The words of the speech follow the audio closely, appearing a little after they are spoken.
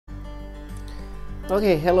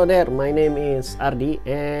Okay, hello there, my name is Ardi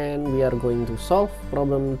and we are going to solve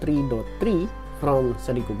problem 3.3 from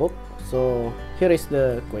Sadiku book. So here is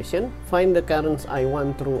the question. Find the currents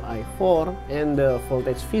I1 through I4 and the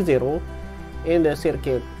voltage V0 in the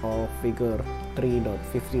circuit of figure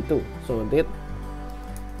 3.52. So that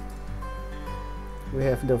we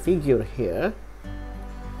have the figure here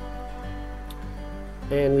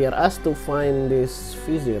and we are asked to find this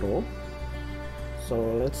V0. So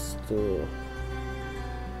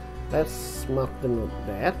let's mark the node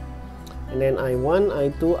there, and then I1,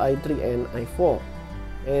 I2, I3 and I4,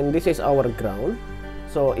 and this is our ground.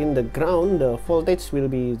 So in the ground the voltage will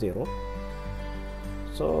be 0,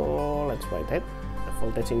 so let's write that the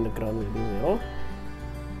voltage in the ground will be 0.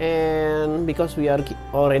 And because we are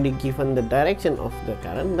already given the direction of the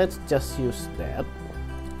current, let's just use that,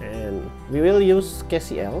 and we will use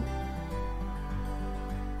KCL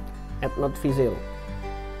at node V0,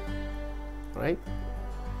 right?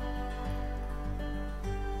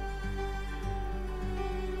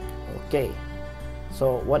 Okay,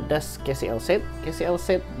 so what does KCL said? KCL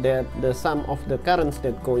said that the sum of the currents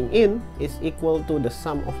that going in is equal to the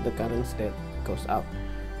sum of the currents that goes out.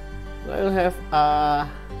 So I will have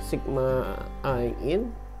sigma I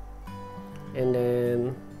in, and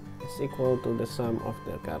then it's equal to the sum of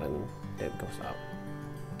the current that goes out.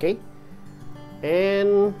 Okay,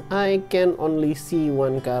 and I can only see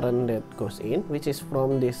one current that goes in, which is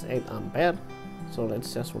from this 8 ampere. So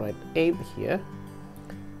let's just write 8 here.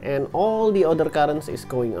 And all the other currents is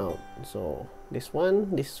going out. So this one,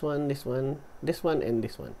 this one, this one, this one, and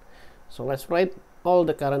this one. So let's write all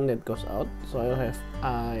the current that goes out. So I'll have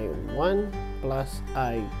I1 plus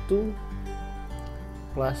I2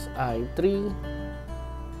 plus I3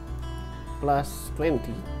 plus 20,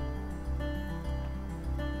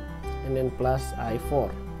 and then plus I4,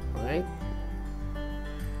 right?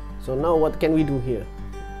 So now what can we do here?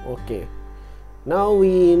 Okay, now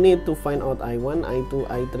we need to find out I1, I2,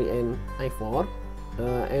 I3 and I4,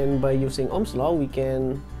 and by using Ohm's law we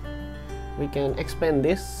can expand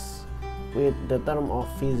this with the term of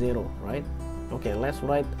V0, right? Okay, let's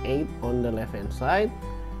write 8 on the left hand side,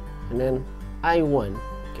 and then I1.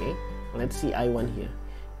 Okay, let's see I1 here.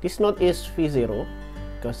 This node is V0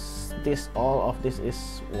 because all of this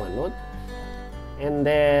is one node, and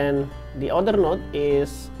then the other node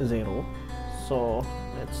is 0. So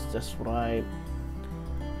let's just write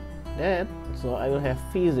that. So I will have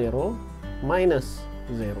V0 minus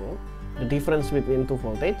 0, the difference between two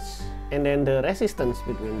voltage, and then the resistance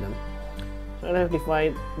between them. So I have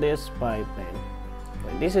divided this by 10.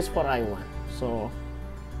 Right, this is for I1. So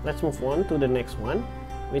let's move on to the next one,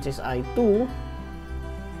 which is I2,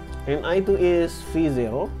 and I2 is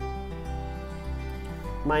V0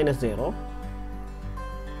 minus 0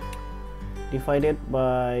 divided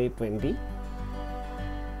by 20.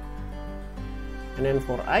 And then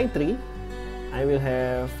for I3, I will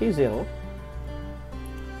have V0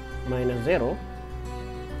 minus 0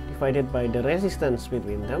 divided by the resistance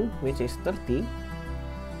between them, which is 30,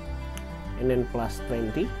 and then plus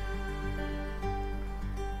 20,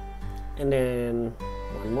 and then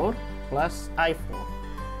one more plus I4.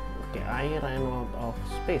 Okay, I ran out of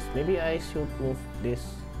space. Maybe I should move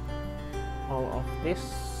all of this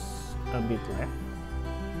a bit left.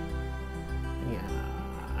 Yeah,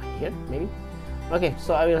 here maybe. Okay,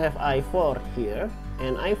 so I will have I4 here,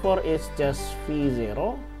 and I4 is just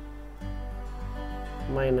V0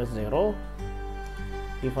 minus 0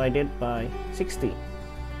 divided by 60.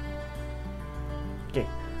 Okay,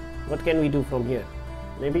 what can we do from here?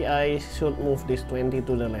 Maybe I should move this 20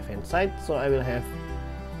 to the left hand side, so I will have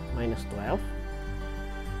minus 12,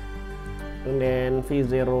 and then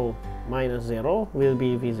V0 minus 0 will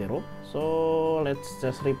be V0. So let's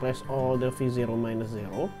just replace all the V0 minus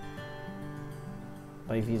 0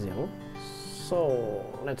 by V0. So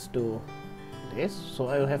let's do this. So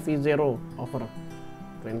I will have V0 over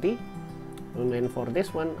 20, and then for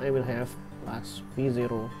this one I will have plus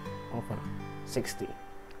V0 over 60.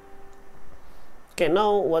 Okay,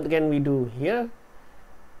 now what can we do here?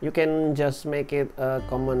 You can just make it a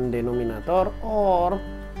common denominator, or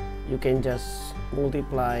you can just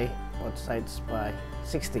multiply both sides by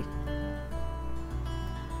 60.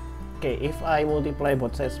 Okay, if I multiply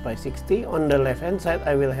both sides by 60, on the left hand side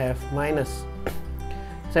I will have minus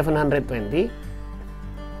 720,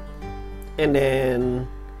 and then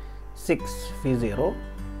 6 V0,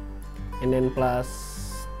 and then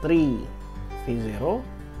plus 3 V0,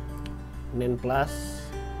 and then plus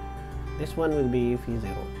this one will be V0.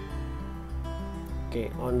 Okay,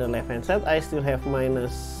 on the left hand side I still have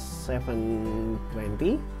minus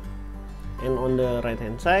 720, and on the right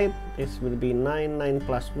hand side this will be 9. 9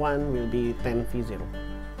 plus 1 will be 10 V0.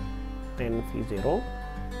 10 V0.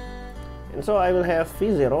 And so I will have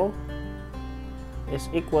V0 is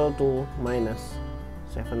equal to minus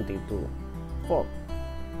 72 volt.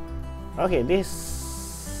 Okay, this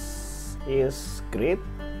is great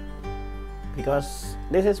because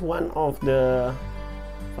this is one of the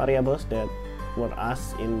variables that were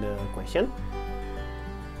asked in the question.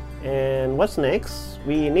 And what's next?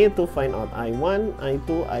 We need to find out I1,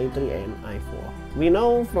 I2, I3, and I4. We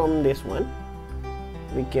know from this one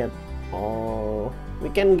we can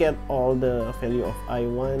get all the value of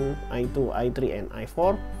I1, I2, I3, and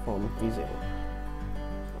I4 from V0.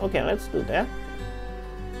 Okay, let's do that.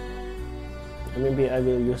 Maybe I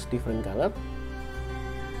will use different color.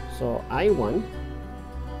 So I1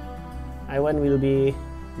 will be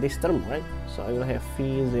this term, right? So I will have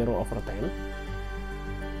V0 over 10.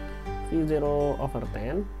 V0 over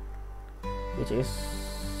 10, which is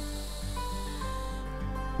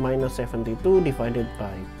minus 72 divided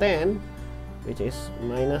by 10, which is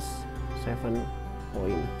minus 7.2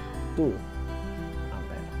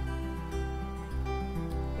 ampere.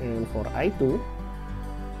 And for I2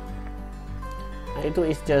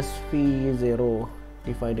 is just V0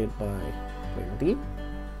 divided by 20,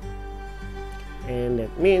 and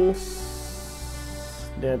that means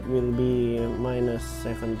that will be minus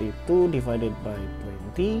 72 divided by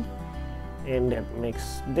 20, and that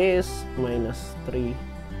makes this minus 3.6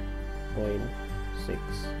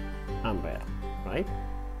 ampere, right?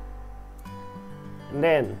 And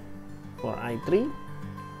then for I3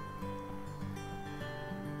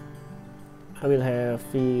 I will have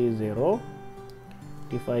V0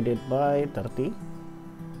 divided by 30,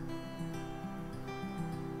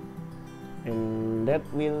 and that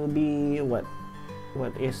will be what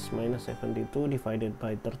is minus 72 divided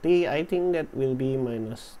by 30? I think that will be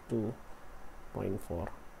minus 2.4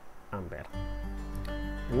 ampere.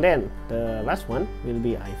 And then the last one will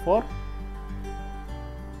be I4,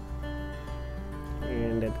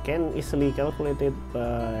 and that can easily calculated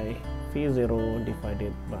by V0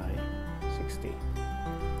 divided by 60.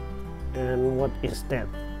 And what is that?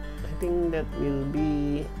 I think that will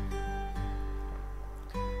be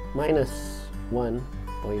minus 1.2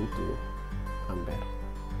 ampere.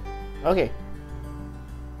 Okay,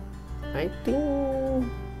 I think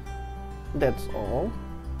that's all.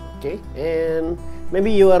 Okay, and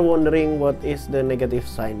maybe you are wondering what is the negative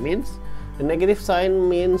sign means. The negative sign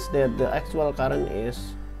means that the actual current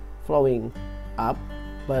is flowing up,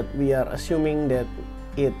 but we are assuming that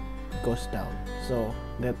it goes down, so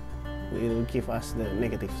that will give us the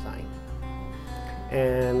negative sign.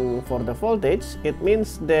 And for the voltage, it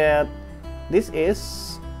means that this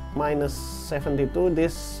is minus 72,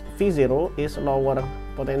 this V0 is lower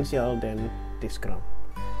potential than this ground.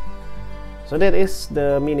 So that is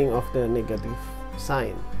the meaning of the negative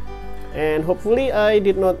sign. And hopefully I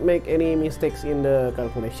did not make any mistakes in the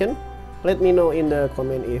calculation. Let me know in the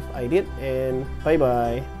comment if I did, and bye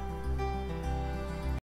bye.